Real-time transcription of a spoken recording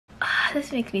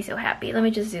this makes me so happy. Let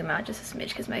me just zoom out just a smidge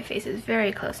because my face is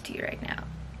very close to you right now.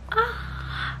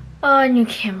 Oh, new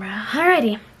camera.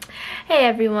 Alrighty. Hey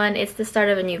everyone, it's the start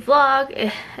of a new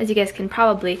vlog. As you guys can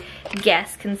probably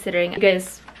guess, considering you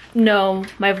guys know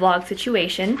my vlog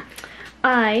situation,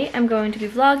 I am going to be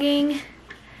vlogging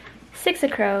Six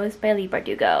of Crows by Leigh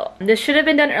Bardugo. This should have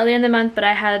been done earlier in the month,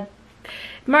 but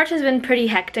March has been pretty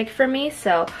hectic for me,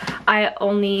 so I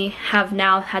only have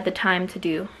now had the time to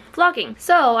do vlogging.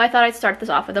 So I thought I'd start this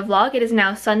off with a vlog. It is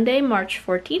now Sunday, March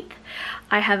 14th.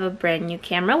 I have a brand new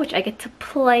camera, which I get to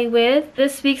play with.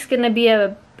 This week's gonna be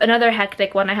another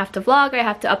hectic one. I have to vlog, I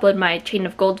have to upload my Chain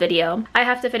of Gold video. I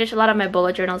have to finish a lot of my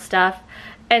bullet journal stuff.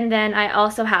 And then I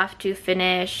also have to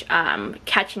finish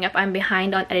catching up. I'm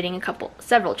behind on editing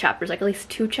several chapters, like at least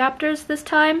 2 chapters this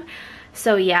time.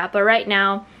 So yeah, but right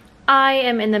now I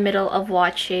am in the middle of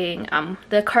watching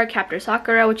the Cardcaptor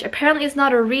Sakura, which apparently is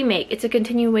not a remake, it's a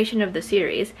continuation of the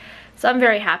series. So I'm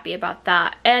very happy about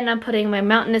that. And I'm putting my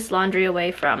Mountainous Laundry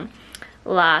away from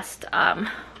last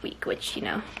week, which, you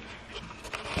know,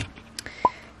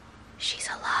 she's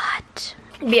a lot.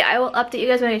 But yeah, I will update you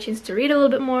guys when I get a chance to read a little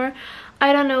bit more.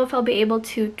 I don't know if I'll be able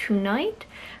to tonight,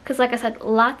 because like I said,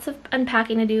 lots of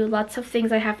unpacking to do, lots of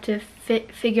things I have to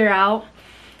figure out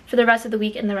for the rest of the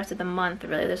week and the rest of the month.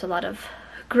 Really, there's a lot of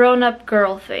grown-up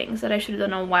girl things that I should have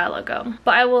done a while ago.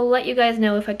 But I will let you guys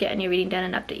know if I get any reading done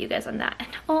and update you guys on that. And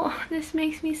oh, this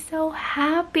makes me so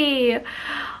happy.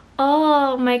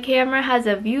 Oh, my camera has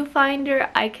a viewfinder.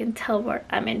 I can tell where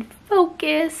I'm in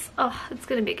focus. Oh, it's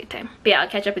gonna be a good time. But yeah, I'll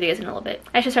catch up with you guys in a little bit.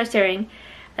 I should start staring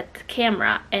at the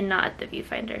camera and not at the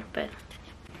viewfinder, but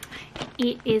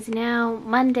it is now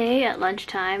Monday at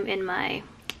lunchtime in my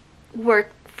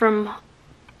work from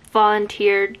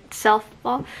voluntold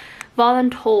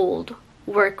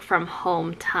work from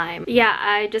home time. Yeah,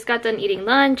 I just got done eating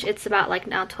lunch. It's about like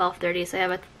now 12:30, so I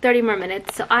have 30 more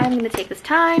minutes. So I'm gonna take this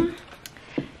time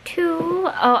to,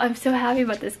 oh, I'm so happy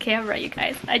about this camera, you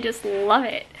guys. I just love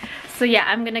it. So yeah,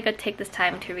 I'm gonna go take this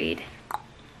time to read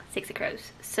Six of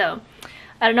Crows. So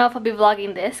I don't know if I'll be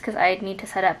vlogging this because I need to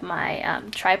set up my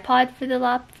tripod for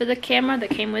the camera that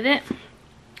came with it,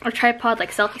 or tripod,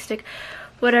 like selfie stick,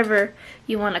 whatever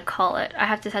you want to call it. I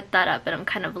have to set that up, but I'm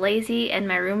kind of lazy and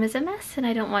my room is a mess and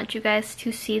I don't want you guys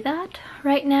to see that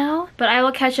right now. But I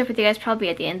will catch up with you guys probably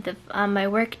at the end of my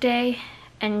work day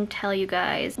and tell you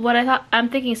guys what I'm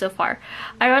thinking so far.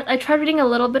 I tried reading a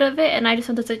little bit of it and I just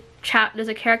know there's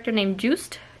a character named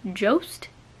Juiced.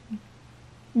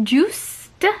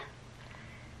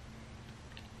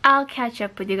 I'll catch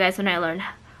up with you guys when I learn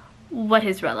what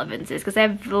his relevance is, because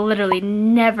I've literally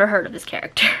never heard of this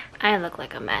character. I look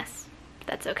like a mess.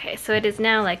 That's okay. So it is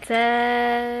now like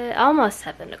almost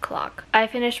 7 o'clock. I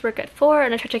finished work at 4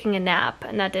 and I tried taking a nap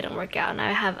and that didn't work out, and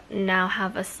I now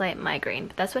have a slight migraine.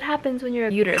 But that's what happens when you're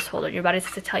a uterus holder. Your body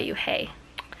has to tell you, hey,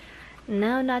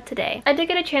 no, not today. I did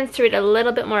get a chance to read a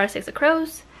little bit more of Six of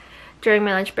Crows during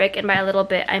my lunch break, and by a little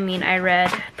bit I mean I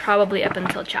read probably up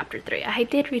until chapter 3. I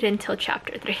did read until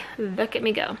chapter 3. Look at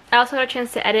me go. I also got a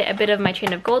chance to edit a bit of my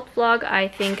Chain of Gold vlog. I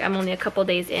think I'm only a couple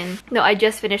days in. No, I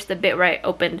just finished the bit where I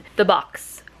opened the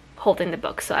box holding the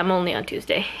book, so I'm only on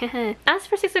Tuesday. As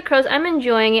for Six of Crows, I'm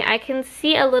enjoying it. I can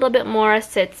see a little bit more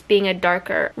as it's being a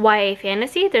darker YA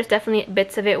fantasy. There's definitely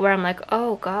bits of it where I'm like,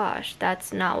 oh gosh,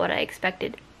 that's not what I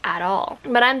expected at all,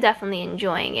 but I'm definitely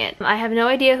enjoying it. I have no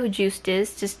idea who Juiced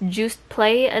is. Does Juiced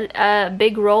play a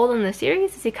big role in the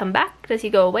series? Does he come back? Does he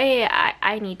go away?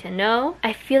 I need to know.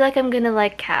 I feel like I'm gonna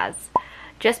like Kaz,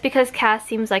 just because Kaz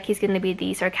seems like he's gonna be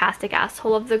the sarcastic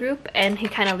asshole of the group, and he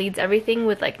kind of leads everything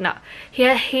with like, not,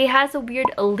 he has a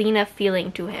weird Alina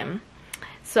feeling to him.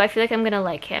 So I feel like I'm gonna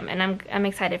like him, and I'm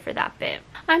excited for that bit.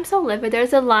 I'm so livid.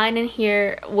 There's a line in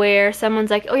here where someone's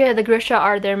like, oh yeah, the Grisha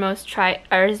are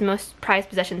his most prized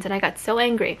possessions, and I got so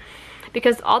angry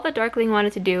because all the Darkling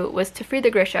wanted to do was to free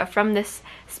the Grisha from this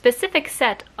specific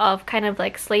set of kind of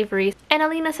like slavery, and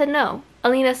Alina said no.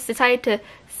 Alina decided to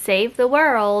save the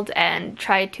world and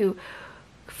try to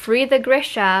free the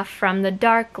Grisha from the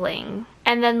Darkling,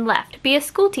 and then left, be a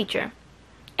school teacher,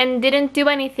 and didn't do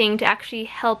anything to actually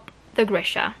help the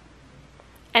Grisha.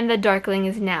 And the Darkling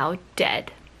is now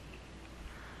dead.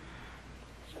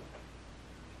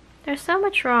 There's so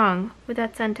much wrong with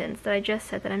that sentence that I just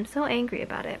said that I'm so angry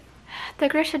about it. The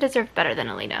Grisha deserve better than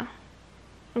Alina.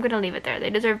 I'm gonna leave it there. They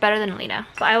deserve better than Alina.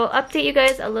 But I will update you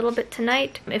guys a little bit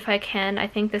tonight if I can. I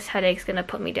think this headache's gonna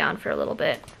put me down for a little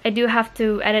bit. I do have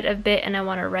to edit a bit and I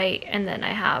want to write, and then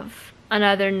I have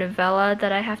another novella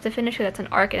that I have to finish. That's an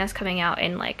arc and that's coming out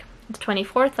in like the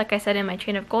 24th, like I said in my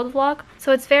Chain of Gold vlog.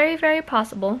 So it's very, very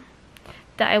possible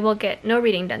that I will get no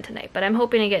reading done tonight, but I'm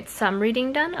hoping to get some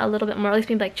reading done, a little bit more, at least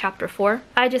maybe like chapter 4.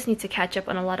 I just need to catch up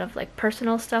on a lot of like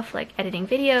personal stuff, like editing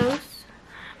videos,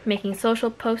 making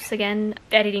social posts again,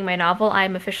 editing my novel.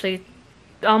 I'm officially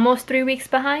almost 3 weeks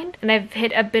behind, and I've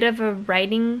hit a bit of a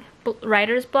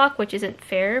writer's block, which isn't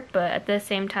fair, but at the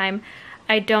same time,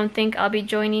 I don't think I'll be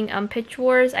joining Pitch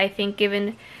Wars. I think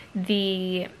given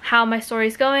how my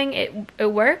story's going, it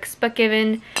works, but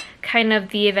given kind of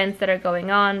the events that are going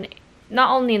on, not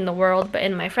only in the world, but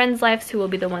in my friends' lives, who will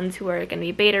be the ones who are going to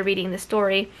be beta reading the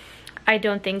story, I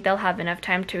don't think they'll have enough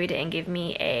time to read it and give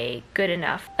me a good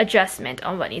enough adjustment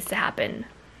on what needs to happen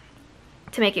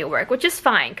to make it work, which is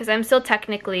fine, because I'm still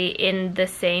technically in the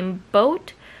same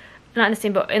boat, not in the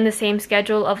same boat, in the same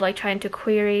schedule of like trying to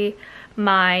query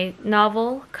my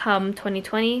novel come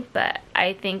 2020, but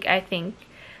I think,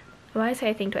 why I say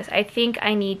I think twice? I think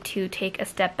I need to take a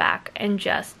step back and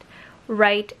just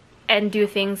write and do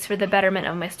things for the betterment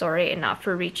of my story and not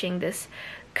for reaching this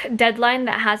deadline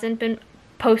that hasn't been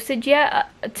posted yet,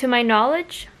 to my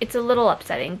knowledge. It's a little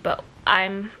upsetting, but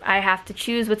I have to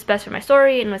choose what's best for my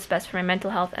story and what's best for my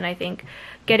mental health, and I think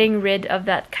getting rid of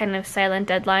that kind of silent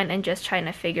deadline and just trying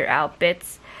to figure out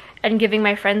bits and giving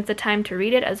my friends the time to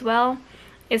read it as well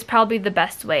is probably the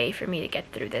best way for me to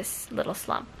get through this little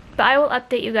slump. But I will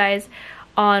update you guys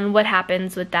on what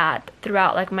happens with that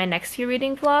throughout like my next few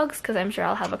reading vlogs, because I'm sure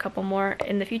I'll have a couple more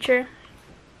in the future.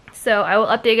 So I will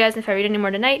update you guys if I read any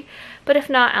more tonight, but if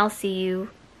not, I'll see you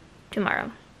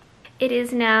tomorrow. It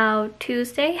is now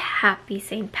Tuesday. Happy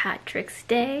St. Patrick's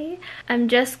Day. I'm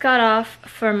just got off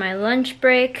for my lunch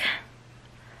break.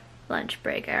 I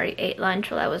already ate lunch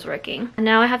while I was working. And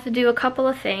now I have to do a couple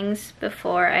of things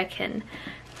before I can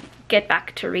get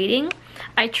back to reading.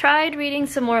 I tried reading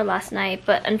some more last night,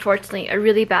 but unfortunately a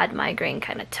really bad migraine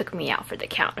kind of took me out for the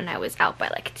count, and I was out by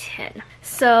like 10.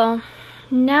 So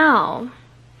now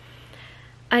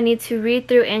I need to read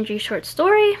through Angie's short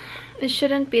story. It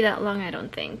shouldn't be that long, I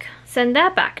don't think. Send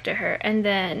that back to her, and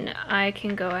then I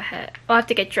can go ahead. I'll have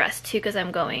to get dressed too, because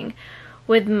I'm going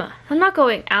with I'm not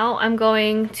going out, I'm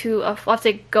going to, I'll have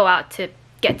to go out to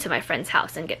get to my friend's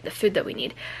house and get the food that we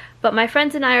need. But my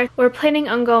friends and I we're planning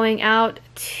on going out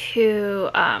to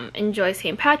enjoy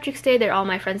St. Patrick's Day. They're all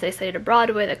my friends I studied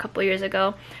abroad with a couple years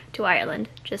ago, to Ireland,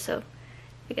 just so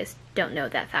you guys don't know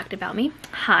that fact about me.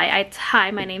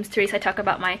 Hi, my name's Teresa. I talk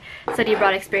about my study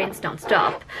abroad experience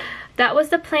non-stop. That was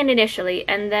the plan initially,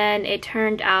 and then it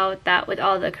turned out that with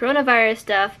all the coronavirus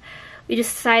stuff, we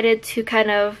just decided to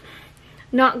kind of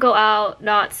not go out,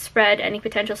 not spread any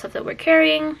potential stuff that we're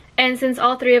carrying. And since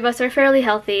all three of us are fairly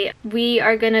healthy, we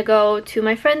are gonna go to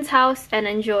my friend's house and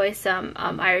enjoy some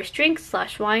Irish drinks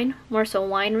 / wine, more so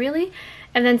wine really,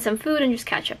 and then some food and just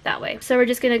catch up that way. So we're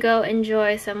just gonna go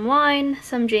enjoy some wine,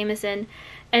 some Jameson,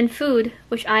 and food,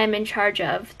 which I am in charge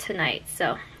of tonight.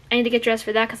 So I need to get dressed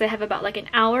for that because I have about like an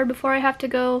hour before I have to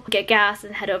go get gas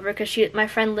and head over, because my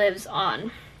friend lives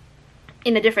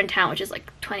in a different town, which is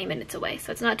like 20 minutes away.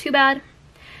 So it's not too bad.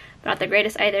 Not the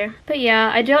greatest either. But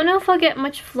yeah, I don't know if I'll get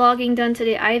much vlogging done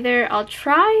today either. I'll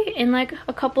try in like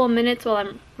a couple of minutes while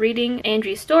I'm reading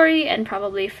Andrew's story, and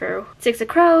probably for Six of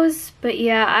Crows. But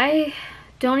yeah, I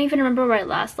don't even remember where I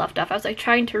last left off. I was like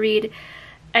trying to read,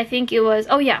 I think it was,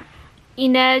 oh yeah,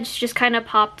 Inej just kind of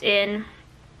popped in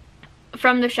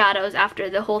from the shadows after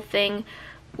the whole thing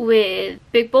with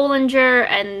Big Bollinger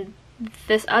and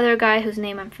this other guy whose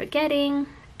name I'm forgetting.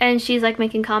 And she's like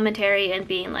making commentary and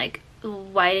being like,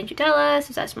 why didn't you tell us?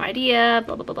 Was that a smart idea?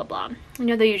 Blah, blah, blah, blah, blah. You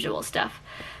know, the usual stuff.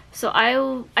 So I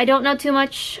don't know too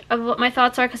much of what my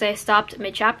thoughts are, because I stopped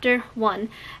mid-chapter, 1.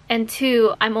 And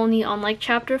 2, I'm only on like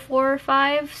chapter 4 or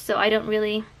 5, so I don't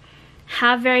really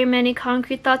have very many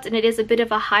concrete thoughts, and it is a bit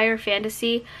of a higher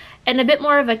fantasy and a bit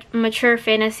more of a mature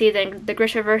fantasy than the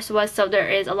Grishaverse was, so there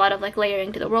is a lot of like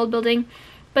layering to the world building.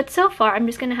 But so far, I'm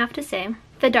just gonna have to say,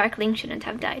 the Darkling shouldn't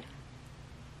have died.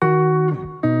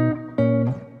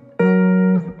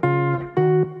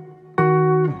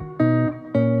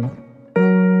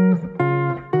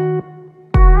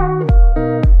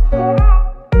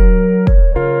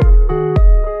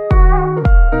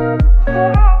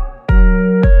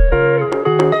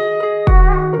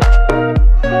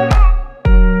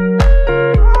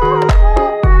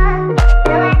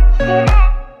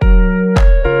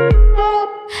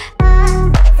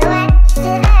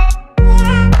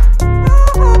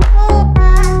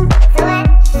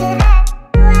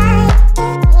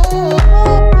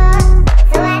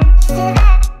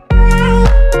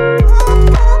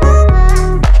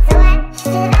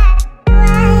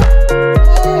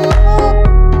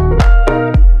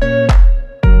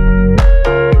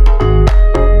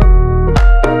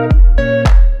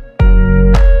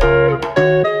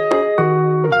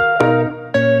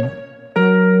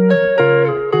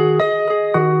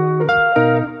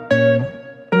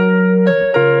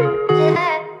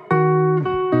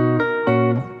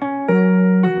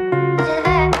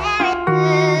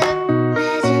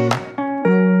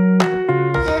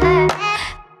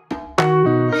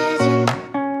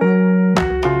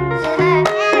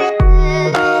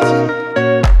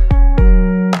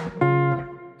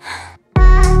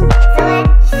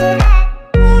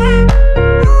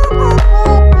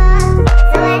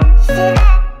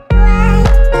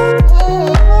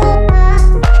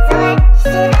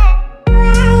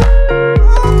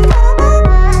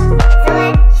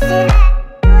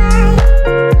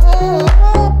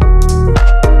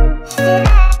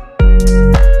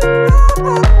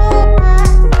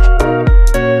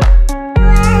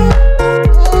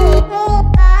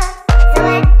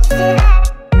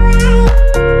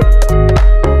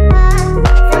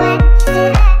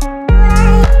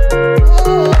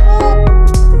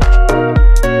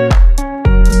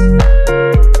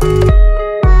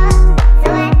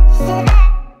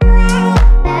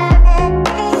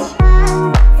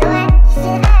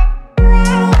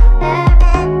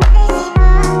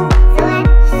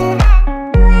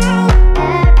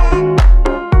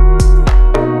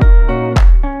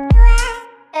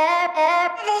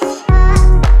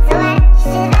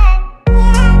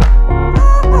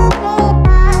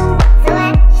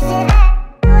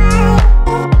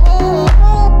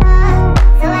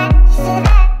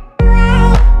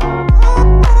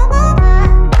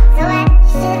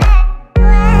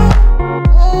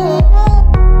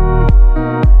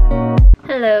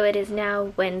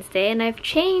 Wednesday, and I've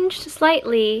changed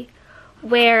slightly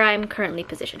where I'm currently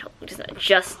positioned. Hold on, just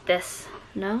adjust this.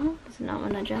 No, does not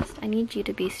want to adjust. I need you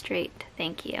to be straight.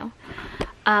 Thank you.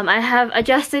 I have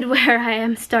adjusted where I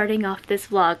am starting off this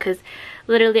vlog because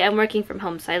literally I'm working from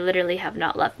home, so I literally have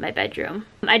not left my bedroom.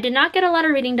 I did not get a lot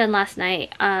of reading done last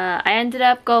night. I ended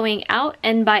up going out,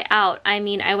 and by out I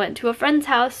mean I went to a friend's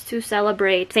house to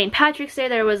celebrate St. Patrick's Day.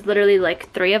 There was literally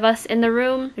like 3 of us in the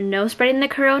room. No spreading the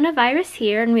coronavirus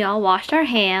here, and we all washed our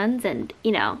hands and,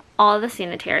 you know, all the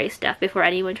sanitary stuff before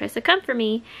anyone tries to come for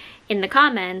me in the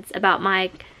comments about my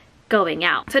going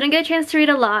out. So I didn't get a chance to read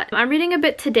a lot. I'm reading a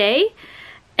bit today.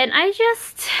 And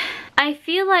I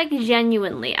feel like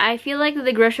genuinely, I feel like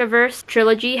the Grishaverse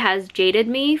trilogy has jaded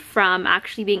me from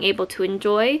actually being able to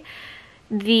enjoy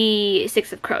the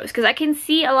Six of Crows. Because I can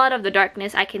see a lot of the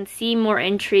darkness, I can see more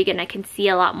intrigue, and I can see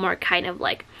a lot more kind of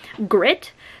like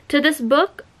grit to this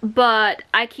book. But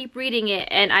I keep reading it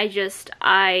and it's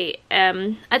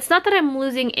not that I'm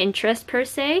losing interest per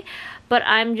se, but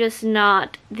I'm just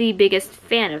not the biggest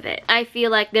fan of it. I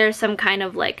feel like there's some kind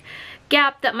of like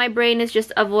gap that my brain is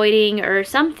just avoiding, or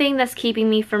something that's keeping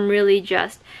me from really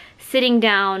just sitting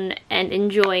down and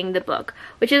enjoying the book,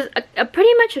 which is a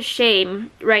pretty much a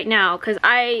shame right now, because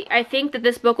I think that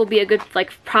this book will be a good,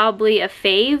 like, probably a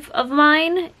fave of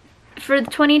mine for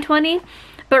 2020,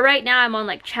 but right now I'm on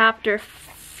like chapter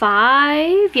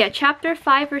 5, yeah, chapter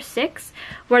 5 or 6,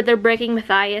 where they're breaking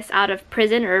Matthias out of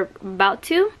prison, or about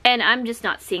to, and I'm just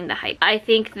not seeing the hype. I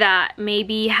think that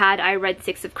maybe had I read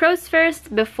Six of Crows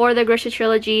first before the Grisha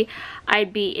trilogy,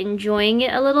 I'd be enjoying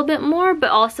it a little bit more,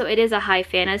 but also it is a high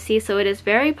fantasy, so it is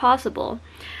very possible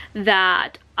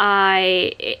that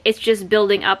it's just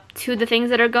building up to the things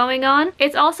that are going on.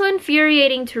 It's also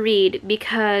infuriating to read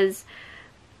because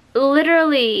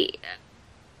literally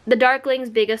the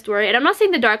Darkling's biggest worry, and I'm not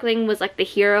saying the Darkling was like the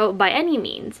hero by any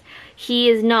means. He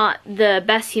is not the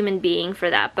best human being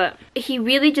for that, but he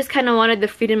really just kind of wanted the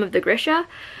freedom of the Grisha.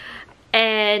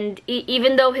 And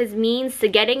even though his means to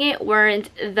getting it weren't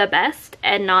the best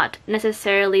and not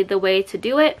necessarily the way to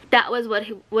do it, that was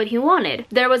what he wanted.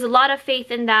 There was a lot of faith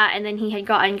in that, and then he had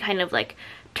gotten kind of like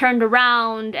turned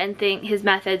around and think his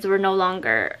methods were no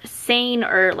longer sane,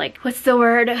 or like, what's the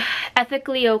word,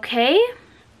 ethically okay.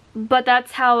 But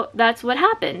that's what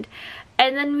happened.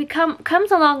 And then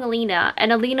comes along Alina,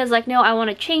 and Alina's like, no, I want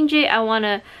to change it, I want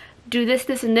to do this,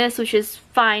 this, and this, which is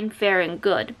fine, fair, and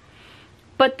good.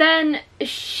 But then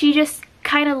she just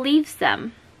kind of leaves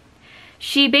them.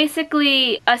 She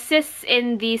basically assists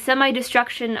in the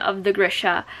semi-destruction of the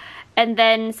Grisha, and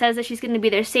then says that she's going to be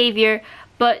their savior,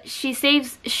 but she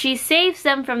saves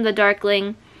them from the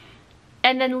Darkling,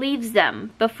 and then leaves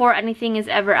them before anything is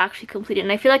ever actually completed.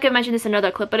 And I feel like I mentioned this in another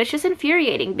clip, but it's just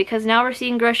infuriating because now we're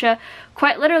seeing Grisha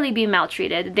quite literally be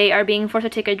maltreated. They are being forced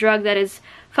to take a drug that is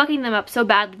fucking them up so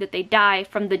badly that they die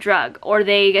from the drug, or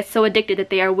they get so addicted that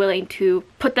they are willing to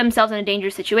put themselves in a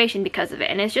dangerous situation because of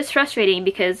it. And it's just frustrating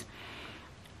because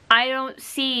I don't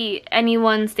see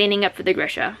anyone standing up for the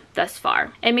Grisha thus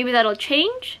far. And maybe that'll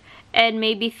change, and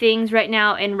maybe things right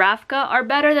now in Ravka are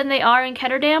better than they are in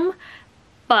Ketterdam.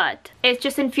 But it's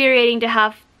just infuriating to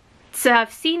have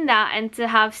seen that, and to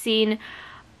have seen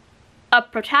a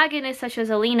protagonist such as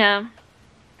Alina,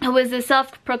 who is the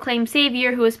self-proclaimed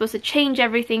savior who is supposed to change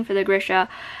everything for the Grisha,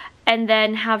 and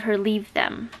then have her leave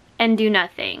them and do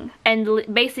nothing, and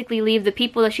basically leave the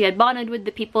people that she had bonded with,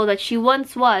 the people that she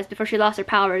once was before she lost her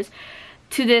powers,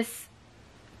 to this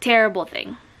terrible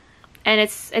thing. And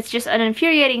it's just an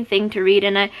infuriating thing to read,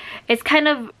 and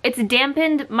it's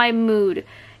dampened my mood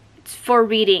for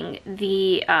reading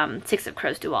the Six of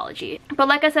Crows duology. But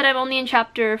like I said, I'm only in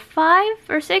chapter 5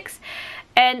 or 6,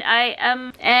 and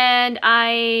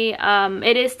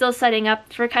it is still setting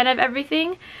up for kind of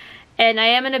everything, and I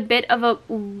am in a bit of a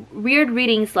weird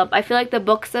reading slump. I feel like the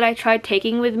books that I tried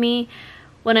taking with me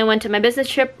when I went to my business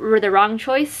trip were the wrong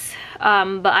choice,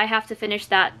 but I have to finish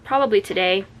that probably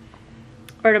today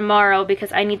or tomorrow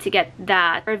because I need to get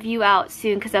that review out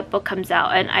soon because that book comes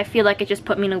out, and I feel like it just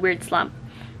put me in a weird slump,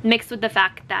 mixed with the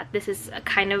fact that this is a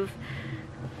kind of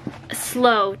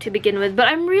slow to begin with. But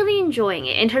I'm really enjoying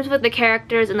it in terms of like the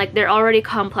characters and like their already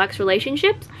complex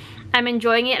relationships. I'm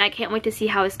enjoying it, and I can't wait to see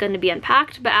how it's going to be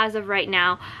unpacked. But as of right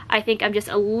now, I think I'm just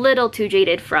a little too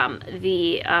jaded from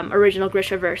the original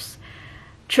Grishaverse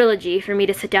trilogy for me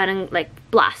to sit down and like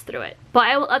blast through it. But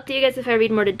I will update you guys if I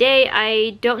read more today.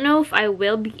 I don't know if I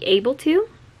will be able to.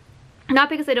 Not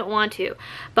because I don't want to,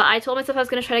 but I told myself I was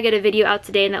going to try to get a video out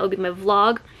today, and that would be my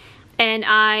vlog. And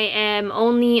I am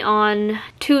only on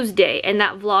Tuesday, and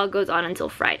that vlog goes on until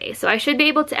Friday. So I should be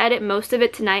able to edit most of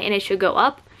it tonight, and it should go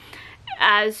up.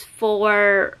 As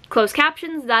for closed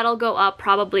captions, that'll go up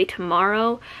probably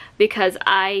tomorrow because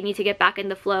I need to get back in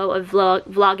the flow of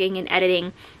vlogging and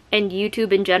editing and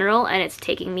YouTube in general, and it's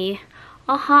taking me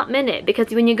a hot minute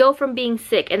because when you go from being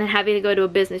sick and then having to go to a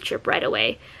business trip right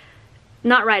away,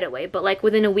 not right away, but like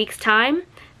within a week's time,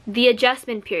 the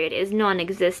adjustment period is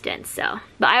non-existent. So,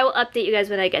 but I will update you guys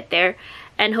when I get there,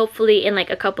 and hopefully in like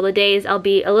a couple of days I'll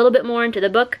be a little bit more into the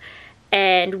book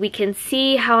and we can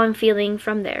see how I'm feeling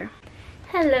from there.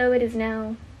 Hello, it is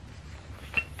now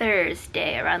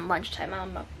Thursday around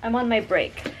lunchtime. I'm on my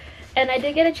break, and I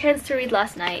did get a chance to read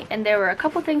last night, and there were a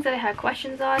couple things that I had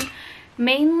questions on,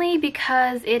 mainly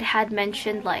because it had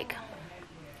mentioned, like,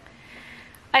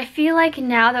 I feel like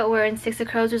now that we're in Six of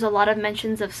Crows, there's a lot of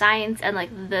mentions of science and like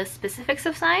the specifics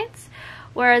of science,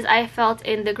 whereas I felt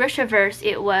in the Grishaverse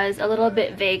it was a little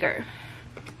bit vaguer.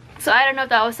 So I don't know if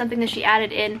that was something that she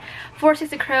added in for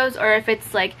Six of Crows, or if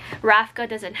it's like Rafka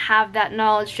doesn't have that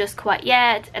knowledge just quite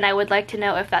yet, and I would like to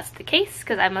know if that's the case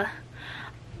because I'm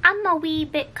a wee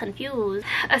bit confused.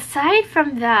 Aside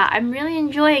from that, I'm really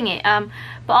enjoying it.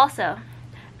 But also,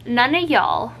 none of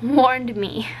y'all warned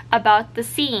me about the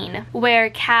scene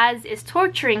where Kaz is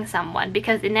torturing someone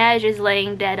because Inej is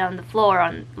laying dead on the floor,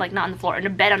 not on the floor, in a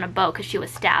bed on a boat because she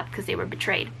was stabbed because they were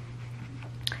betrayed.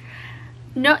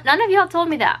 No, none of y'all told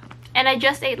me that, and I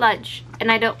just ate lunch, and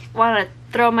I don't want to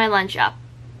throw my lunch up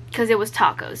because it was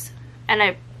tacos, and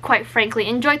I quite frankly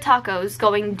enjoy tacos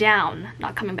going down,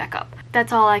 not coming back up.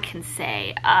 That's all I can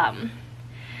say.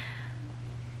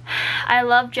 I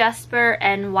love Jesper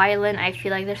and Wylan. I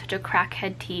feel like they're such a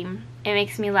crackhead team. It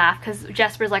makes me laugh because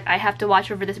Jesper's like, I have to watch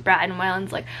over this brat, and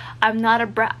Wylan's like, I'm not a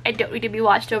brat, I don't need to be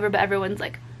watched over, but everyone's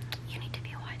like, you need to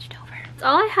be watched over. That's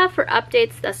all I have for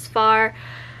updates thus far.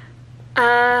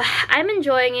 I'm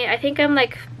enjoying it. I think I'm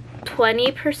like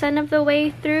 20% of the way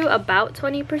through, about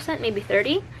 20%, maybe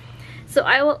 30. So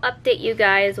I will update you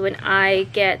guys when I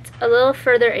get a little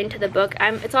further into the book.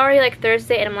 It's already like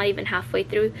Thursday and I'm not even halfway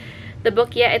through the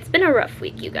book yet. It's been a rough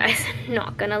week, you guys,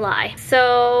 not gonna lie.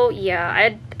 So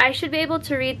yeah, I should be able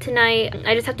to read tonight.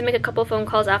 I just have to make a couple phone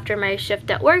calls after my shift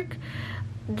at work.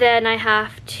 Then I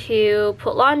have to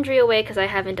put laundry away because I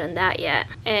haven't done that yet,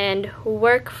 and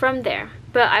work from there.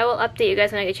 But I will update you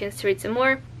guys when I get a chance to read some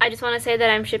more. I just want to say that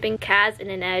I'm shipping Kaz and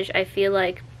Inej. I feel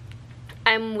like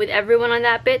I'm with everyone on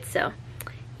that bit, so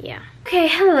yeah. Okay,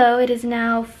 hello, it is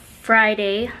now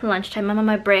Friday lunchtime. I'm on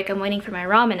my break. I'm waiting for my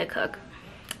ramen to cook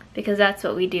because that's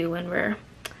what we do when we're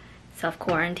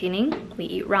self-quarantining. We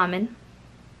eat ramen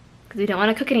because we don't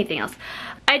want to cook anything else.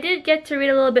 I did get to read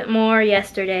a little bit more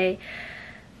yesterday.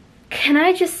 Can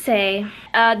I just say,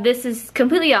 this is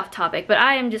completely off topic, but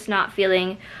I am just not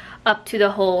feeling up to the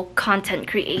whole content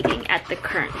creating at the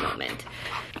current moment.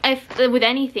 With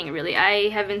anything really, I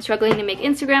have been struggling to make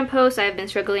Instagram posts. I have been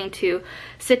struggling to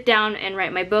sit down and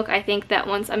write my book. I think that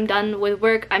once I'm done with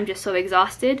work, I'm just so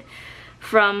exhausted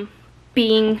from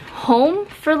being home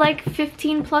for like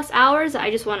 15 plus hours.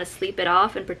 I just want to sleep it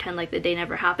off and pretend like the day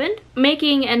never happened.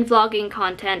 Making and vlogging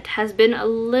content has been a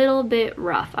little bit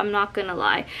rough, I'm not gonna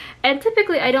lie. And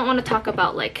typically I don't want to talk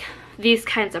about like these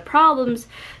kinds of problems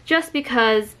just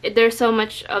because there's so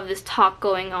much of this talk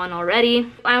going on already.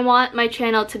 I want my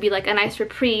channel to be like a nice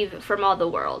reprieve from all the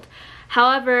world.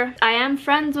 However, I am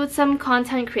friends with some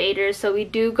content creators, so we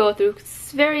do go through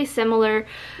very similar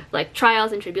like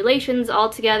trials and tribulations all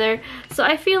together. So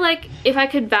I feel like if I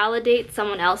could validate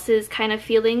someone else's kind of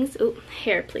feelings, oh,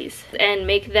 hair please, and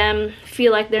make them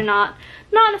feel like they're not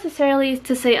necessarily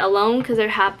to say alone, because there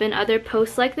have been other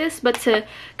posts like this, but to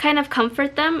kind of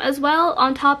comfort them as well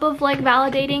on top of like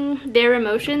validating their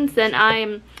emotions, then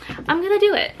I'm gonna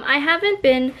do it. I haven't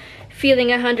been feeling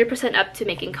 100% up to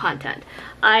making content.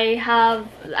 I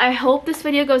hope this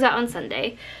video goes out on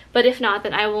Sunday, but if not,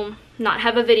 then I will not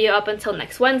have a video up until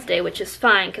next Wednesday, which is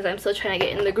fine because I'm still trying to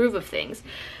get in the groove of things.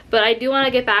 But I do want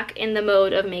to get back in the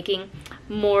mode of making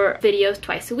more videos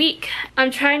twice a week.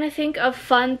 I'm trying to think of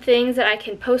fun things that I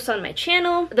can post on my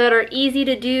channel that are easy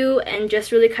to do and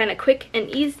just really kind of quick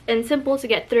and simple to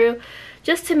get through,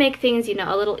 just to make things, you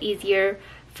know, a little easier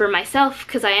for myself,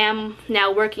 because I am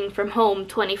now working from home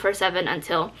 24/7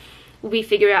 until we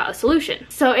figure out a solution.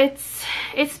 So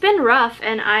it's been rough,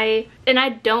 and I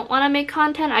don't want to make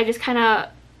content. I just kind of,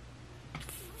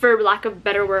 for lack of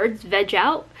better words, veg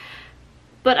out.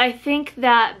 But I think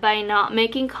that by not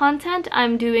making content,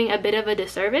 I'm doing a bit of a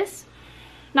disservice.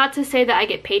 Not to say that I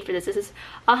get paid for this. This is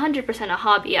 100% a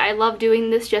hobby. I love doing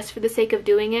this just for the sake of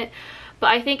doing it. But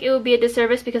I think it would be a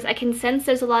disservice because I can sense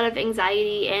there's a lot of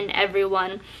anxiety in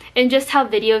everyone and just how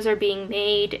videos are being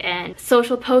made and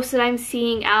social posts that I'm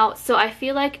seeing out. So I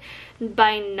feel like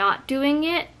by not doing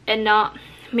it and not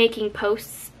making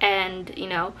posts and, you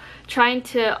know, trying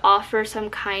to offer some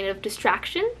kind of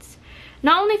distractions,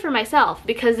 not only for myself,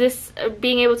 because this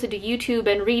being able to do YouTube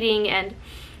and reading and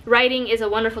writing is a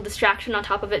wonderful distraction on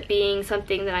top of it being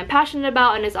something that I'm passionate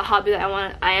about and is a hobby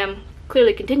that I am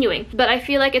clearly continuing. But I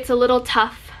feel like it's a little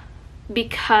tough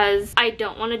because I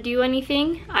don't want to do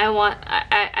anything.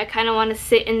 I kind of want to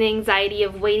sit in the anxiety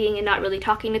of waiting and not really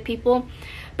talking to people.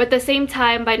 But at the same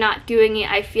time, by not doing it,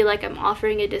 I feel like I'm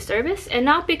offering a disservice. And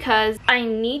not because I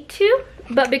need to,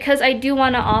 but because I do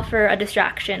want to offer a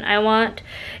distraction. I want,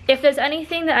 if there's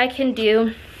anything that I can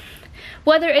do,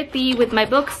 whether it be with my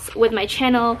books, with my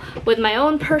channel, with my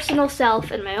own personal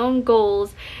self and my own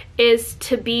goals, is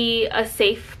to be a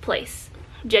safe place,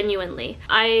 genuinely.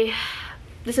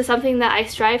 This is something that I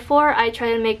strive for. I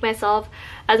try to make myself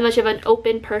as much of an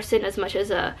open person, as much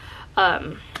as a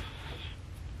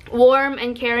warm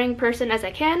and caring person as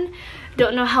I can.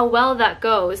 Don't know how well that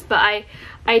goes, but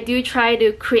I do try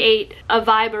to create a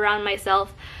vibe around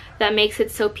myself that makes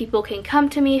it so people can come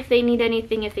to me if they need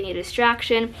anything, if they need a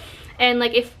distraction. And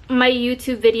like, if my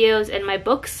YouTube videos and my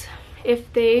books,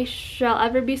 if they shall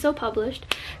ever be so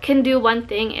published, can do one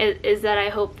thing, is that I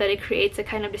hope that it creates a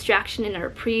kind of distraction and a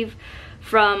reprieve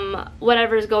from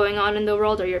whatever's going on in the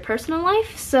world or your personal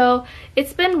life. So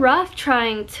it's been rough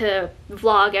trying to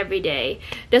vlog every day.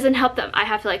 Doesn't help that I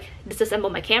have to like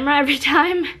disassemble my camera every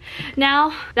time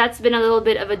now. That's been a little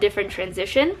bit of a different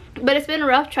transition, but it's been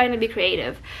rough trying to be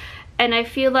creative. And I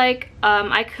feel like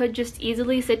I could just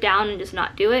easily sit down and just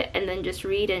not do it and then just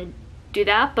read and do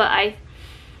that, but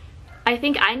I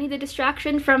think I need the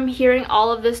distraction from hearing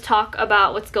all of this talk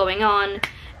about what's going on,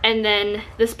 and then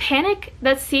this panic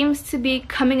that seems to be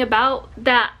coming about,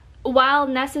 that while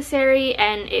necessary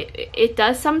and it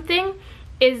does something,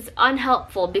 is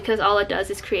unhelpful, because all it does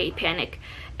is create panic,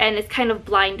 and it's kind of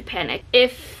blind panic.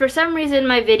 If for some reason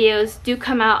my videos do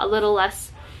come out a little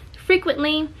less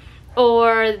frequently,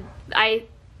 or I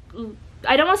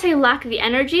don't want to say lack the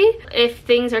energy, if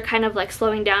things are kind of like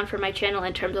slowing down for my channel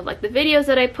in terms of like the videos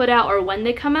that I put out or when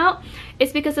they come out,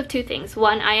 it's because of two things.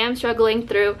 One, I am struggling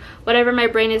through whatever my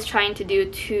brain is trying to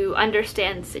do to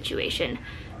understand the situation.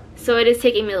 So it is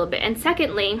taking me a little bit. And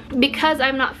secondly, because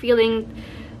I'm not feeling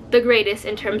the greatest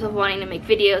in terms of wanting to make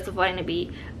videos, of wanting to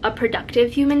be a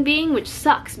productive human being, which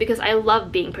sucks because I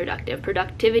love being productive.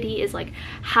 Productivity is like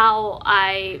how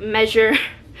I measure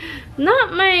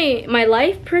not my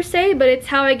life per se, but it's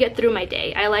how I get through my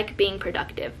day. I like being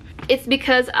productive. It's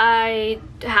because I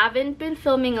haven't been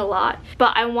filming a lot,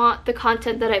 but I want the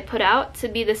content that I put out to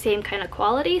be the same kind of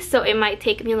quality. So it might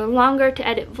take me a little longer to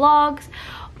edit vlogs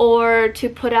or to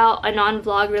put out a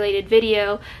non-vlog related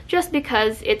video, just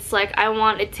because it's like I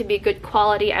want it to be good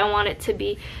quality. I want it to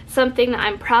be something that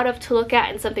I'm proud of to look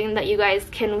at and something that you guys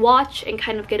can watch and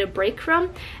kind of get a break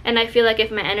from. And I feel like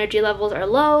if my energy levels are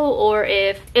low, or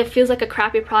if it feels like a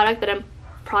crappy product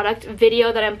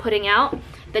video that I'm putting out,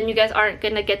 then you guys aren't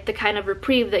gonna get the kind of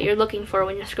reprieve that you're looking for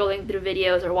when you're scrolling through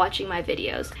videos or watching my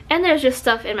videos. And there's just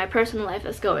stuff in my personal life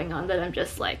that's going on that I'm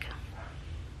just like,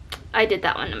 I did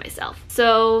that one to myself.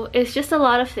 So it's just a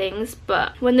lot of things,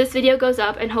 but when this video goes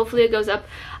up, and hopefully it goes up,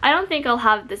 I don't think I'll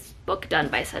have this book done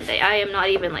by Sunday. I am not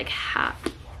even like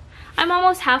I'm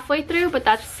almost halfway through, but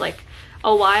that's like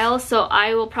a while. So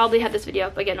I will probably have this video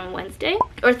up again on Wednesday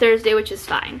or Thursday, which is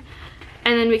fine.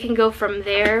 And then we can go from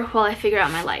there while I figure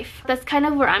out my life. That's kind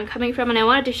of where I'm coming from, and I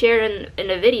wanted to share it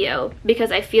in a video because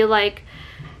I feel like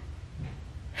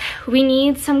we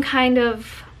need some kind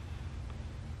of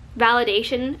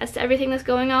validation as to everything that's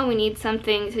going on. We need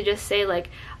something to just say like,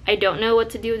 I don't know what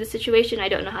to do with the situation, I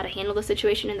don't know how to handle the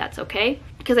situation, and that's okay.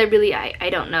 Because I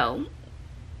don't know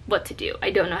what to do. I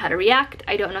don't know how to react,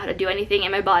 I don't know how to do anything,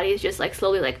 and my body is just like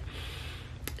slowly like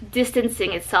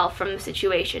distancing itself from the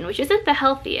situation, which isn't the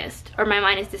healthiest, or my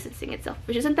mind is distancing itself,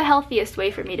 which isn't the healthiest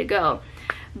way for me to go.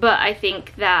 But I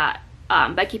think that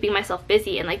by keeping myself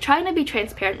busy and like trying to be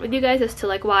transparent with you guys as to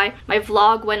like why my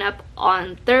vlog went up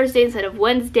on Thursday instead of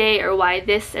Wednesday, or why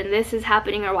this and this is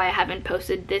happening, or why I haven't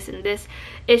posted this and this,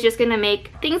 is just gonna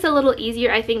make things a little easier,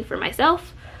 I think, for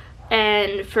myself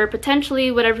and for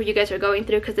potentially whatever you guys are going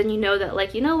through, because then you know that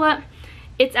like, you know what,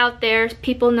 it's out there.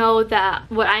 People know that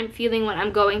what I'm feeling, what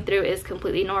I'm going through is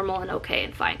completely normal and okay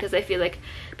and fine. Because I feel like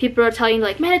people are telling you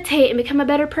like meditate and become a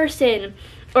better person,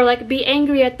 or like be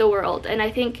angry at the world, and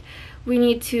I think we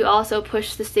need to also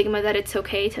push the stigma that it's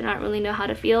okay to not really know how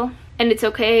to feel, and it's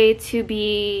okay to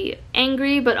be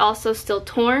angry but also still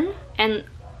torn and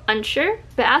unsure.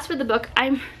 But as for the book,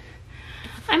 I'm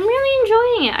I'm really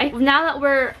enjoying it. Now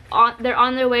that they're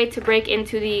on their way to break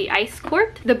into the ice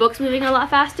court, the book's moving a lot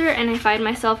faster, and I find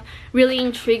myself really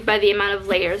intrigued by the amount of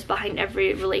layers behind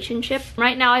every relationship.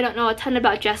 Right now, I don't know a ton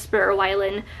about Jesper or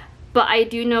Wylan, but I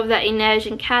do know that Inej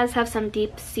and Kaz have some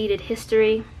deep-seated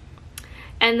history.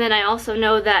 And then I also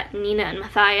know that Nina and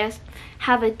Matthias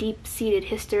have a deep-seated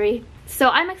history. So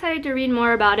I'm excited to read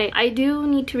more about it. I do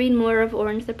need to read more of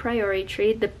Orange the Priority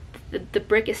Tree. The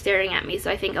brick is staring at me, so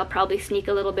I think I'll probably sneak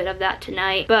a little bit of that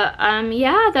tonight. But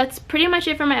yeah, that's pretty much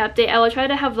it for my update. I will try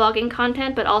to have vlogging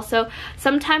content, but also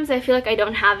sometimes I feel like I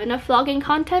don't have enough vlogging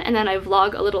content, and then I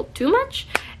vlog a little too much,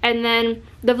 and then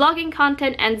the vlogging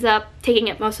content ends up taking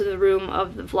up most of the room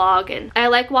of the vlog. And I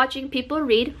like watching people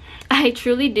read, I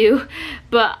truly do,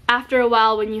 but after a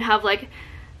while, when you have like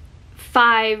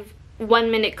 5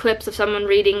 1-minute clips of someone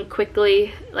reading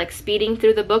quickly, like speeding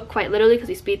through the book, quite literally, because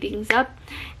we speed things up,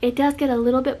 it does get a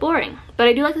little bit boring. But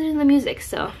I do like listening to the music,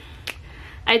 so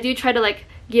I do try to like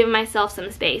give myself some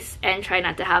space and try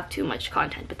not to have too much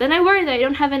content. But then I worry that I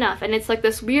don't have enough, and it's like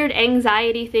this weird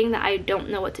anxiety thing that I don't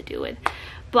know what to do with.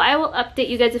 But I will update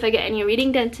you guys if I get any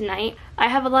reading done tonight. I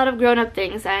have a lot of grown-up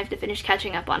things I have to finish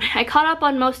catching up on. I caught up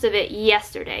on most of it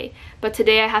yesterday, but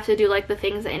today I have to do like the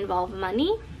things that involve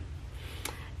money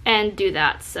and do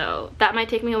that, so that might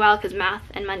take me a while because math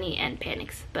and money and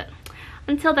panics. But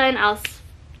until then, I'll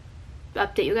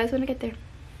update you guys when I get there.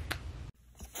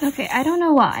 Okay, I don't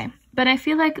know why, but I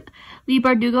feel like Leigh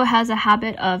Bardugo has a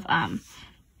habit of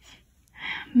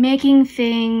making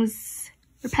things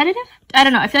repetitive. I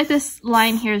don't know, I feel like this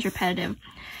line here is repetitive.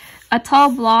 A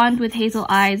tall blonde with hazel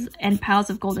eyes and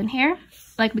piles of golden hair.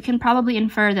 Like, we can probably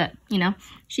infer that, you know,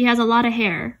 she has a lot of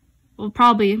hair. Well,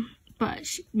 probably, but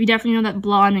we definitely know that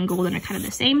blonde and golden are kind of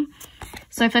the same.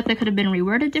 So I feel like that could have been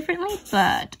reworded differently,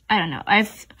 but I don't know.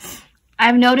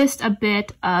 I've noticed a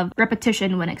bit of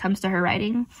repetition when it comes to her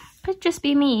writing. Could just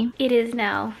be me. It is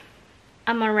now,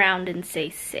 I'm around and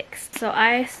say 6. So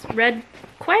I read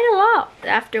quite a lot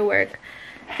after work.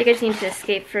 I think I just need to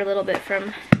escape for a little bit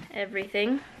from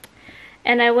everything.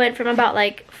 And I went from about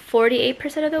like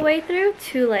 48% of the way through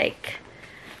to like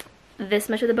this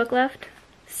much of the book left.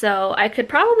 So I could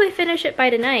probably finish it by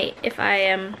tonight if I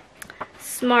am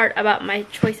smart about my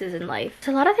choices in life.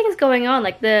 There's a lot of things going on,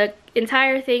 like the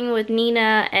entire thing with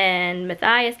Nina and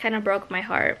Matthias kind of broke my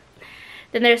heart.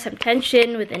 Then there's some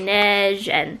tension with Inej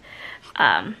and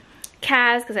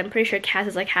Kaz, because I'm pretty sure Kaz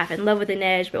is like half in love with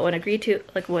Inej but won't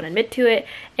admit to it.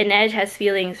 Inej has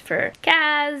feelings for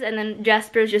Kaz, and then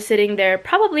Jesper's just sitting there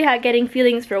probably getting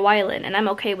feelings for Wylan, and I'm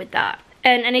okay with that.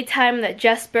 And anytime that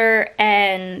Jesper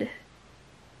and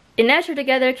Inej are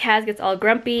together, Kaz gets all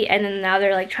grumpy, and then now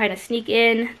they're like trying to sneak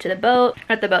in to the boat,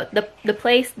 not the boat,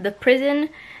 the prison,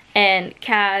 and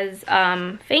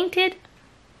Kaz fainted.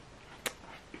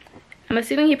 I'm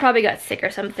assuming he probably got sick or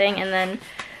something, and then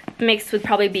mixed with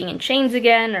probably being in chains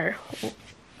again or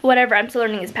whatever. I'm still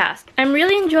learning his past. I'm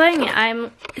really enjoying it.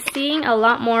 I'm seeing a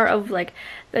lot more of like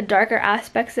the darker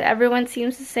aspects that everyone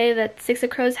seems to say that Six of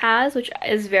Crows has, which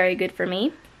is very good for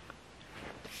me,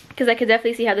 because I could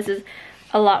definitely see how this is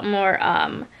a lot more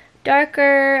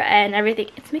darker and everything.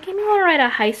 It's making me want to write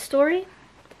a heist story.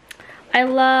 I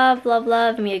love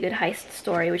me a good heist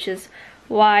story, which is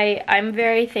why I'm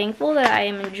very thankful that I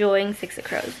am enjoying Six of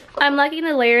Crows. I'm liking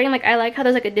the layering. Like, I like how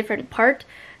there's like a different part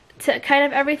to kind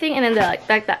of everything, and then like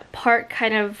that part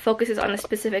kind of focuses on a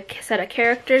specific set of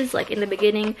characters. Like in the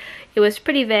beginning it was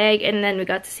pretty vague, and then we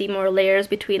got to see more layers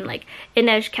between like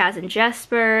Inej, Kaz, and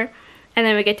Jesper, and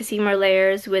then we get to see more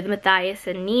layers with Matthias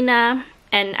and Nina.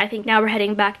 And I think now we're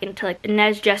heading back into like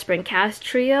Inej, Jesper, and Kaz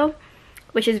trio,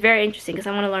 which is very interesting because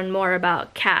I want to learn more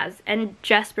about Kaz and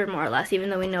Jesper more or less, even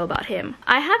though we know about him.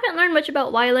 I haven't learned much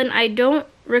about Wylan. I don't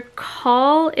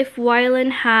recall if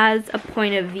Wylan has a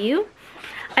point of view.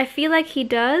 I feel like he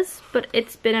does, but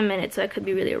it's been a minute, so I could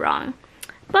be really wrong.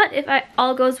 But if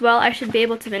all goes well, I should be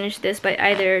able to finish this by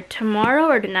either tomorrow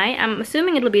or tonight. I'm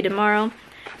assuming it'll be tomorrow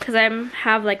because I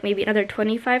have like maybe another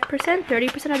 25%,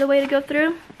 30% of the way to go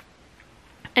through.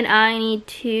 And I need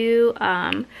to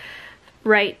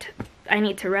write.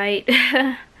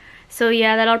 So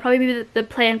yeah, that'll probably be the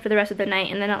plan for the rest of the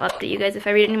night, and then I'll update you guys if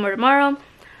I read any more tomorrow.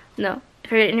 No,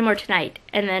 if I read any more tonight,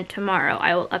 and then tomorrow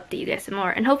I will update you guys some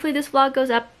more. And hopefully this vlog goes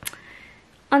up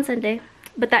on Sunday,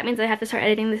 but that means I have to start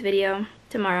editing this video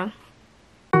tomorrow.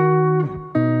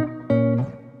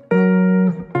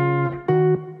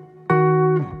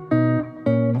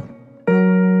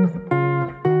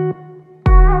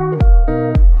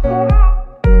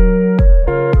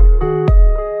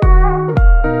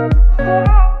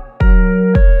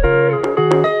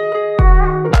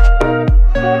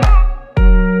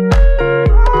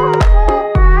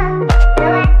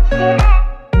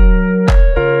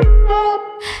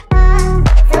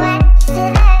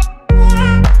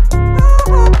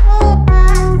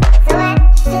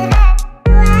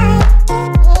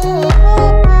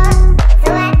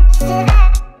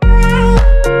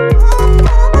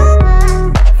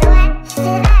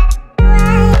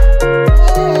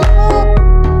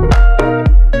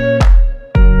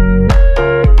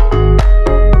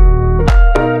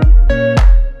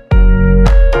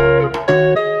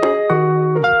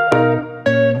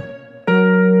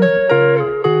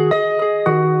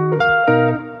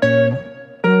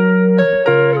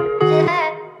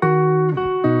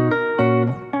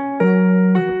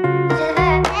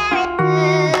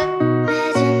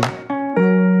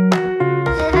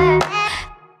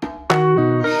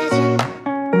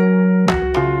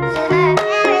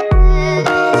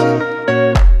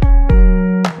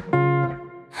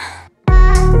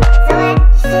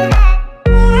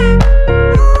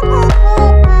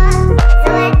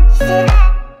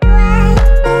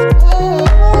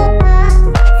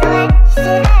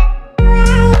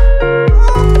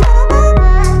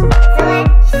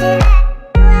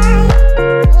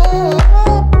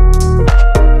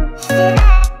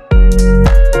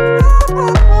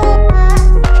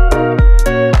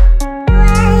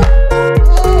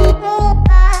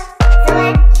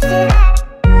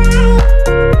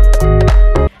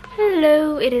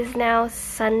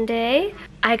 Sunday.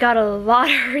 I got a lot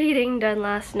of reading done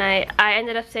last night. I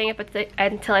ended up staying up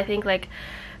until I think like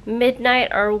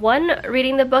midnight or 1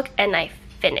 reading the book, and I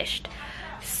finished.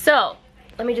 So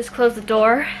let me just close the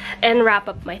door and wrap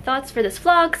up my thoughts for this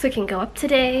vlog so it can go up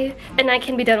today and I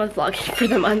can be done with vlogging for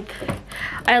the month.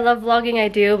 I love vlogging, I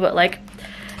do, but like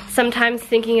sometimes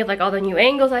thinking of like all the new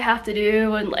angles I have to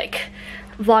do and like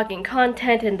vlogging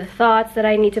content and the thoughts that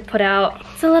I need to put out,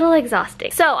 it's a little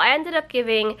exhausting. So I ended up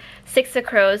giving Six of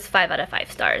Crows 5 out of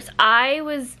 5 stars. I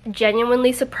was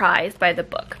genuinely surprised by the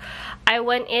book. I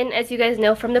went in, as you guys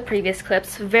know from the previous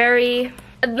clips,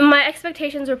 my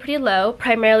expectations were pretty low,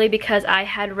 primarily because I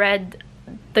had read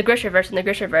the Grishaverse, and the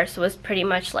Grishaverse was pretty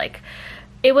much like,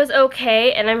 it was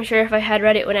okay, and I'm sure if I had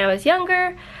read it when I was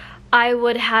younger, I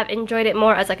would have enjoyed it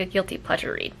more as like a guilty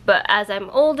pleasure read. But as I'm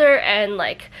older and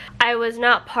like I was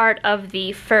not part of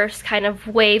the first kind of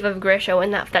wave of Grisha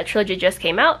when that trilogy just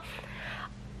came out,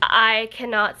 I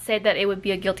cannot say that it would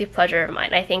be a guilty pleasure of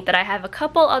mine. I think that I have a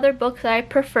couple other books that I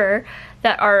prefer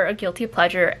that are a guilty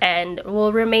pleasure and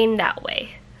will remain that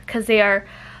way because they are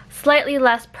slightly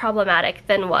less problematic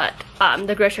than what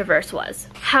the Grishaverse was.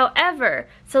 However,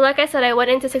 so like I said, I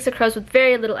went into Six of Crows with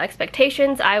very little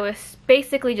expectations. I was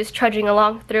basically just trudging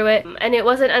along through it, and it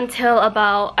wasn't until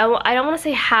about, I don't want to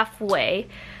say halfway,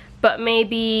 but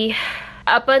maybe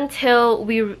up until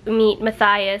we meet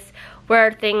Matthias,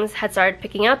 where things had started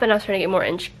picking up and I was starting to get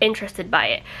more interested by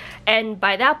it. And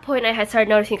by that point I had started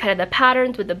noticing kind of the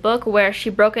patterns with the book where she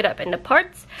broke it up into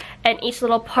parts, and each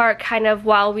little part kind of,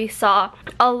 while we saw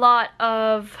a lot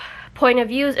of point of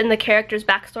views in the characters'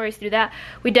 backstories through that,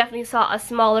 we definitely saw a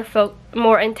smaller,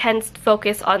 more intense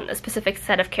focus on a specific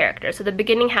set of characters. So the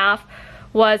beginning half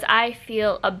was, I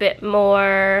feel, a bit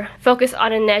more focused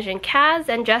on Inej and Kaz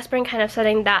and Jesper and kind of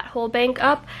setting that whole bank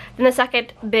up. Then the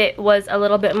second bit was a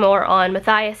little bit more on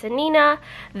Matthias and Nina.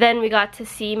 Then we got to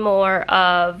see more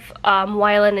of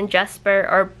Wylan and Jesper,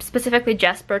 or specifically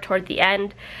Jesper toward the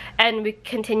end, and we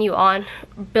continue on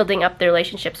building up the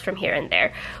relationships from here and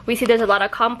there. We see there's a lot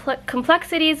of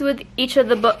complexities with each of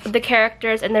the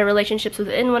characters and their relationships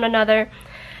within one another,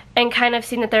 and kind of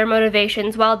seeing that their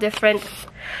motivations, while different,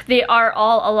 they are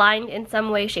all aligned in some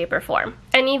way, shape, or form.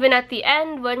 And even at the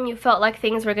end, when you felt like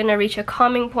things were gonna reach a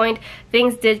calming point,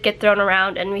 things did get thrown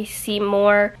around and we see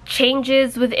more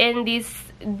changes within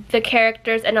the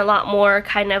characters and a lot more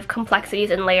kind of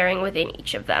complexities and layering within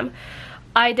each of them.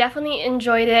 I definitely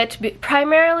enjoyed it,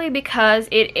 primarily because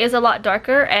it is a lot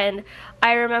darker, and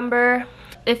I remember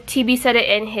if TB said it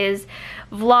in his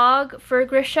vlog for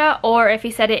Grisha, or if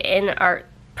he said it in our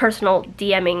personal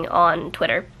DMing on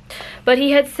Twitter, but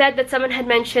he had said that someone had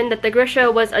mentioned that the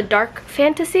Grisha was a dark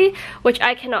fantasy, which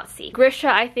I cannot see. Grisha,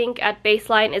 I think, at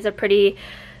baseline is a pretty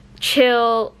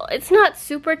chill, it's not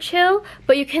super chill,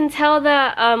 but you can tell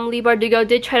that Leigh Bardugo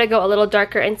did try to go a little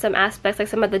darker in some aspects, like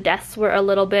some of the deaths were a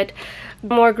little bit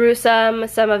more gruesome,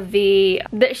 some of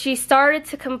she started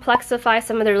to complexify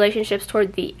some of the relationships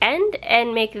toward the end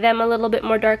and make them a little bit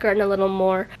more darker and a little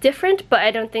more different, but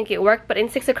I don't think it worked. But in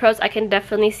Six of Crows, I can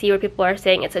definitely see where people are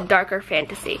saying it's a darker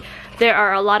fantasy. There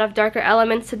are a lot of darker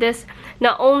elements to this,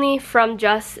 not only from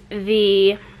just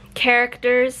the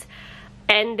characters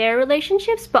and their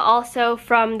relationships, but also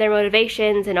from their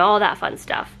motivations and all that fun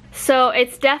stuff. So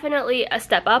it's definitely a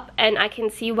step up, and I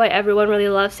can see why everyone really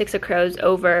loves Six of Crows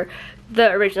over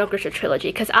the original Grisha trilogy,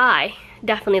 because I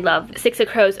definitely love Six of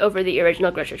Crows over the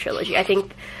original Grisha trilogy. I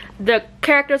think the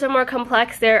characters are more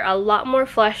complex, they're a lot more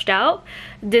fleshed out,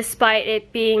 despite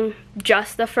it being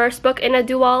just the first book in a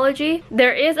duology.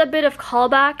 There is a bit of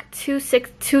callback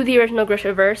to the original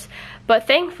Grishaverse, but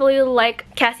thankfully,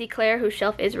 like Cassie Clare, whose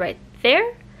shelf is right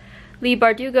there, Leigh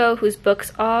Bardugo, whose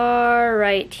books are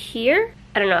right here.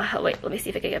 I don't know how, wait, let me see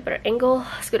if I can get a better angle.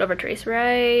 Scoot over, Trace,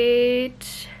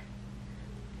 right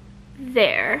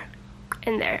there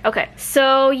and there. Okay,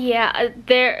 so yeah,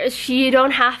 you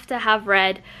don't have to have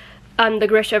read the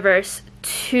Grishaverse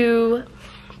to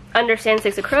understand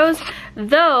Six of Crows,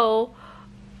 though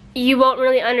you won't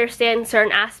really understand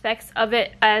certain aspects of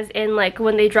it, as in like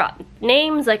when they drop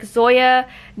names like Zoya,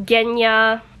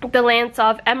 Genya, the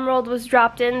Lantsov Emerald was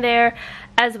dropped in there,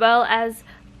 as well as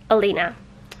Alina.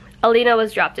 Alina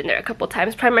was dropped in there a couple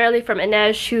times, primarily from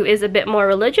Inej, who is a bit more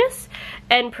religious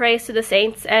and prays to the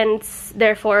saints, and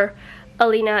therefore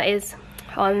Alina is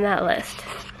on that list.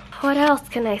 What else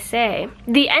can I say?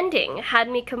 The ending had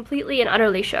me completely and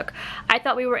utterly shook. I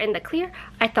thought we were in the clear,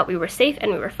 I thought we were safe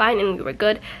and we were fine and we were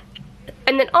good.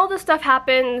 And then all this stuff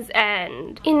happens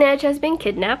and Inej has been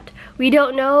kidnapped. We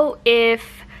don't know if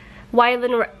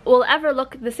Wylan will ever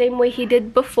look the same way he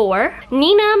did before.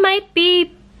 Nina might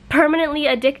be permanently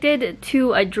addicted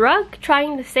to a drug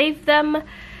trying to save them,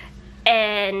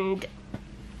 and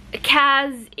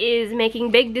Kaz is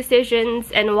making big decisions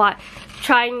and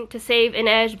trying to save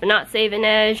Inej but not save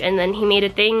Inej, and then he made a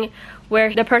thing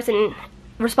where the person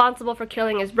responsible for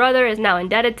killing his brother is now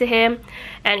indebted to him,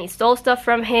 and he stole stuff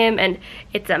from him, and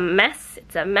it's a mess.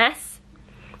 It's a mess.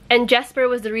 And Jesper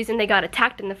was the reason they got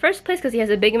attacked in the first place, because he has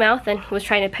a big mouth and was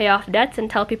trying to pay off debts and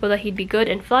tell people that he'd be good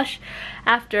and flush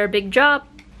after a big job.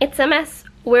 It's a mess.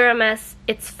 We're a mess.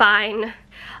 It's fine.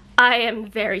 I am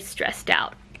very stressed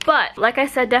out. But like I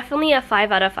said, definitely a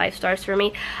 5 out of 5 stars for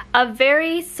me. A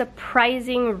very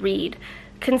surprising read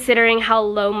considering how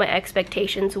low my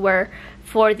expectations were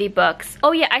for the books.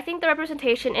 Oh yeah, I think the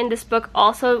representation in this book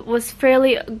also was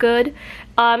fairly good.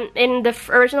 In the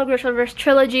original Goodreads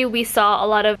trilogy, we saw a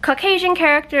lot of Caucasian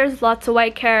characters, lots of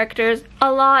white characters.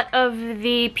 A lot of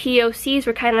the POCs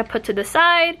were kind of put to the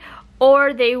side,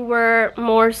 or they were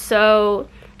more so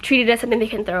treated as something they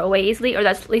can throw away easily, or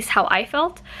that's at least how I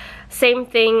felt. Same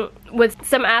thing with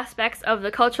some aspects of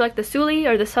the culture, like the Suli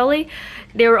or the Sully.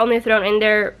 They were only thrown in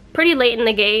there pretty late in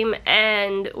the game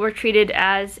and were treated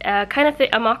as kind of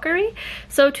a mockery.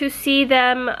 So to see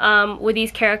them with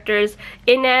these characters,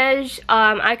 Inej,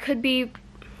 I could be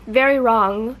very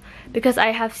wrong because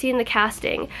I have seen the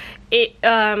casting. It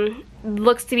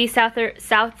looks to be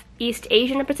Southeast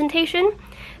Asian representation.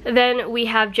 Then we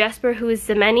have Jesper, who is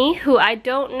Zemeni, who I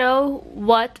don't know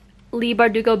what Lee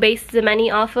Bardugo based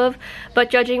Zemeni off of, but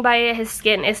judging by his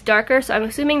skin, it's darker, so I'm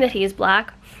assuming that he is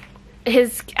black.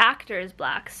 His actor is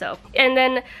black, so. And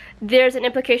then there's an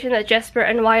implication that Jesper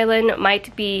and Wylan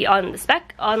might be on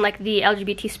like the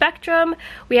LGBT spectrum.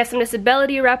 We have some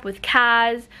disability rep with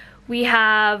Kaz. We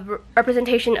have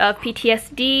representation of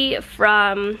PTSD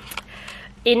from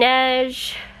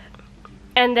Inej.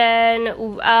 And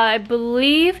then I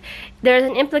believe there's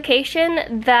an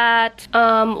implication that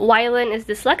Wylan is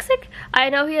dyslexic. I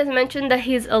know he has mentioned that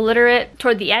he's illiterate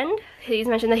toward the end. He's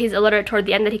mentioned that he's illiterate toward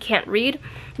the end, that he can't read.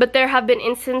 But there have been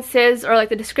instances, or like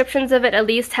the descriptions of it at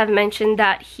least, have mentioned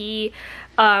that he,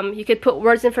 you could put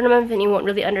words in front of him and he won't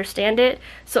really understand it.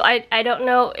 So I don't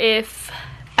know if,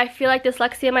 I feel like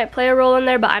dyslexia might play a role in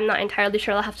there, but I'm not entirely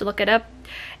sure. I'll have to look it up.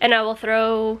 And I will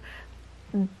throw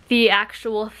the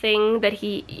actual thing that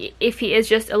if he is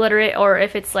just illiterate, or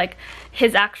if it's like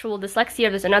his actual dyslexia, or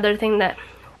there's another thing that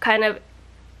kind of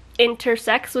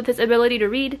intersects with his ability to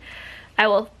read, I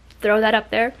will throw that up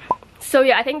there. So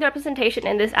yeah, I think the representation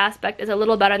in this aspect is a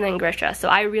little better than Grisha, so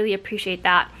I really appreciate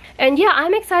that. And yeah,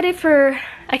 I'm excited for,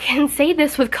 I can say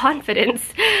this with confidence,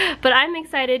 but I'm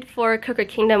excited for Crooked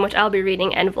Kingdom, which I'll be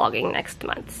reading and vlogging next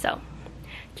month, so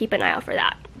keep an eye out for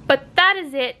that. But that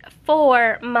is it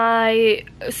for my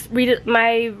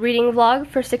reading vlog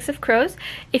for Six of Crows.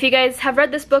 If you guys have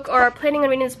read this book or are planning on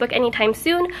reading this book anytime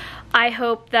soon, I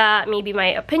hope that maybe my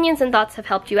opinions and thoughts have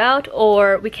helped you out,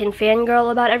 or we can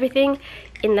fangirl about everything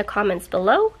in the comments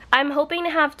below. I'm hoping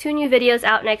to have 2 new videos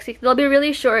out next week. They'll be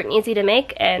really short and easy to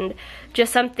make, and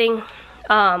just something,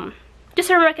 just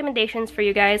some recommendations for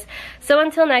you guys. So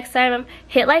until next time,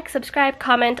 hit like, subscribe,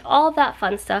 comment, all that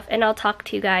fun stuff, and I'll talk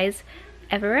to you guys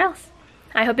everywhere else.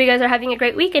 I hope you guys are having a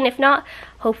great week, and if not,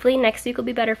 hopefully next week will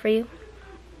be better for you.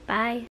 Bye.